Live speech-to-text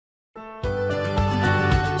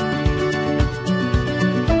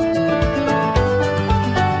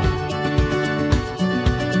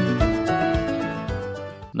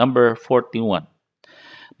Number 41.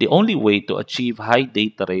 The only way to achieve high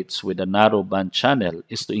data rates with a narrow band channel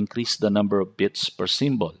is to increase the number of bits per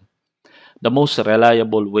symbol. The most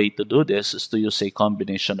reliable way to do this is to use a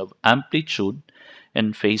combination of amplitude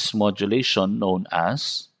and phase modulation known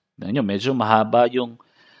as, medyo mahaba yung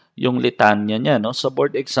litanya niya, no? Sa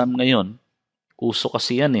board exam ngayon, uso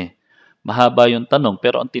kasi yan eh. Mahaba yung tanong,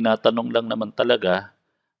 pero ang tinatanong lang naman talaga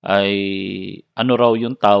ay ano raw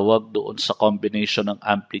yung tawag doon sa combination ng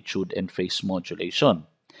amplitude and phase modulation.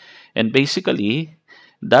 And basically,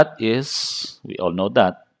 that is, we all know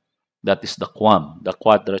that is the QAM, the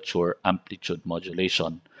quadrature amplitude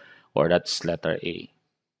modulation, or that's letter A.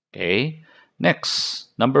 Okay? Next,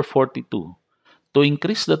 number 42. To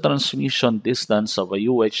increase the transmission distance of a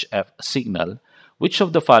UHF signal, which of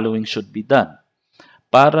the following should be done?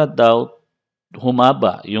 Para daw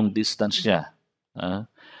humaba yung distance niya.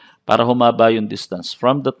 Para humaba yung distance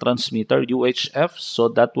from the transmitter, UHF, so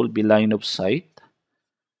that will be line of sight.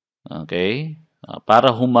 Okay?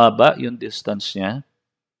 Para humaba yung distance niya,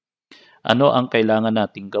 ano ang kailangan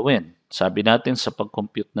nating gawin? Sabi natin sa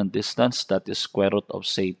pag-compute ng distance, that is square root of,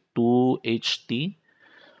 say, 2ht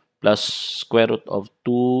plus square root of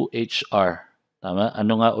 2hr. Tama?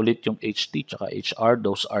 Ano nga ulit yung ht tsaka hr?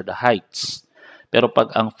 Those are the heights. Pero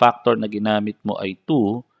pag ang factor na ginamit mo ay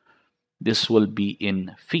 2, this will be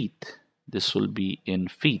in feet. This will be in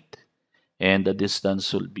feet. And the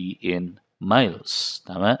distance will be in miles.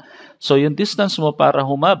 Tama? So, yung distance mo para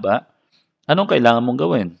humaba, anong kailangan mong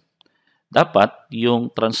gawin? Dapat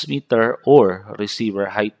yung transmitter or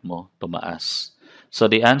receiver height mo tumaas. So,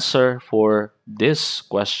 the answer for this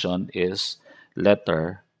question is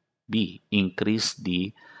letter B, increase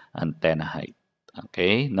the antenna height.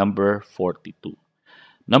 Okay, number 42.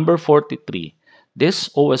 Number 43.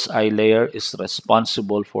 This OSI layer is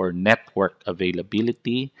responsible for network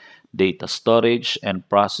availability, data storage, and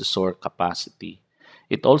processor capacity.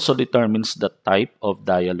 It also determines the type of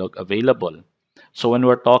dialog available. So when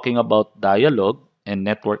we're talking about dialog and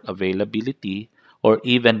network availability, or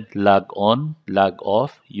even log on, log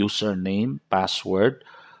off, username, password,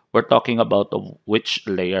 we're talking about which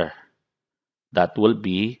layer? That will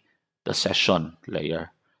be the session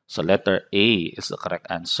layer. So letter A is the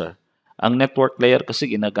correct answer. Ang network layer kasi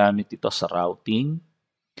ginagamit ito sa routing.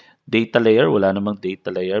 Data layer, wala namang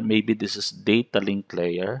data layer. Maybe this is data link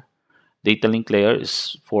layer. Data link layer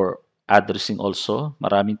is for addressing also.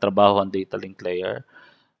 Maraming trabaho ang data link layer.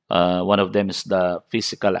 One of them is the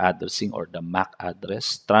physical addressing or the MAC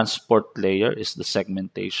address. Transport layer is the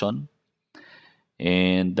segmentation.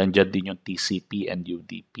 And nandiyan din yung TCP and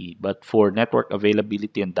UDP. But for network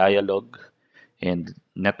availability and dialogue and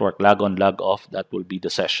network log on, log off, that will be the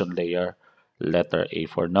session layer, letter A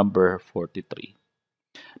for number 43.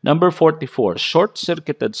 Number 44,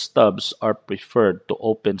 short-circuited stubs are preferred to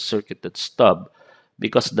open-circuited stub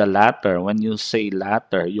because the latter, when you say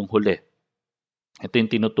latter, yung huli, ito yung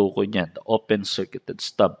tinutukoy niya, the open-circuited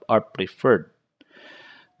stub are preferred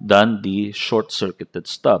than the short-circuited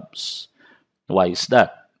stubs. Why is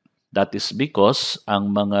that? That is because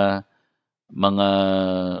ang mga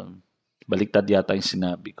baliktad yata yung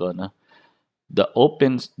sinabi ko, no? The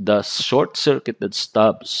short-circuited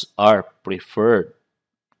stubs are preferred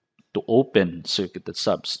to open-circuited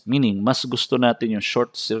stubs. Meaning, mas gusto natin yung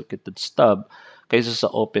short-circuited stub kaysa sa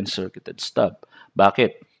open-circuited stub.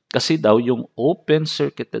 Bakit? Kasi daw yung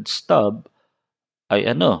open-circuited stub ay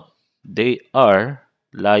they are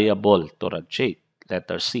liable to radiate.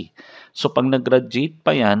 Letter C. So, pag nag-radiate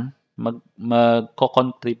pa yan,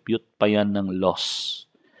 magko-contribute pa yan ng loss.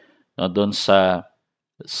 No, doon sa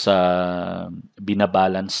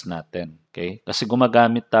binabalance natin. Okay? Kasi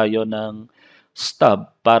gumagamit tayo ng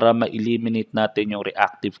stub para ma-eliminate natin yung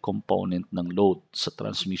reactive component ng load sa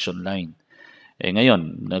transmission line.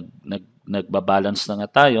 Ngayon, nagbabalance na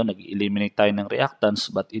nga tayo, nag-eliminate tayo ng reactance,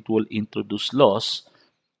 but it will introduce loss.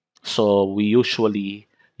 So, we usually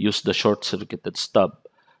use the short-circuited stub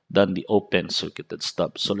than the open-circuited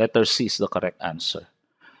stub. So, letter C is the correct answer.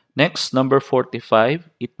 Next, number 45,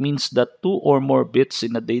 it means that 2 or more bits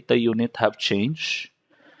in a data unit have changed.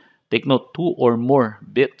 Take note, 2 or more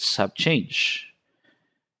bits have changed.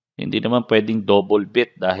 Hindi naman pwedeng double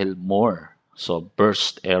bit dahil more. So,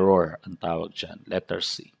 burst error ang tawag dyan. Letter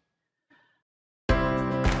C.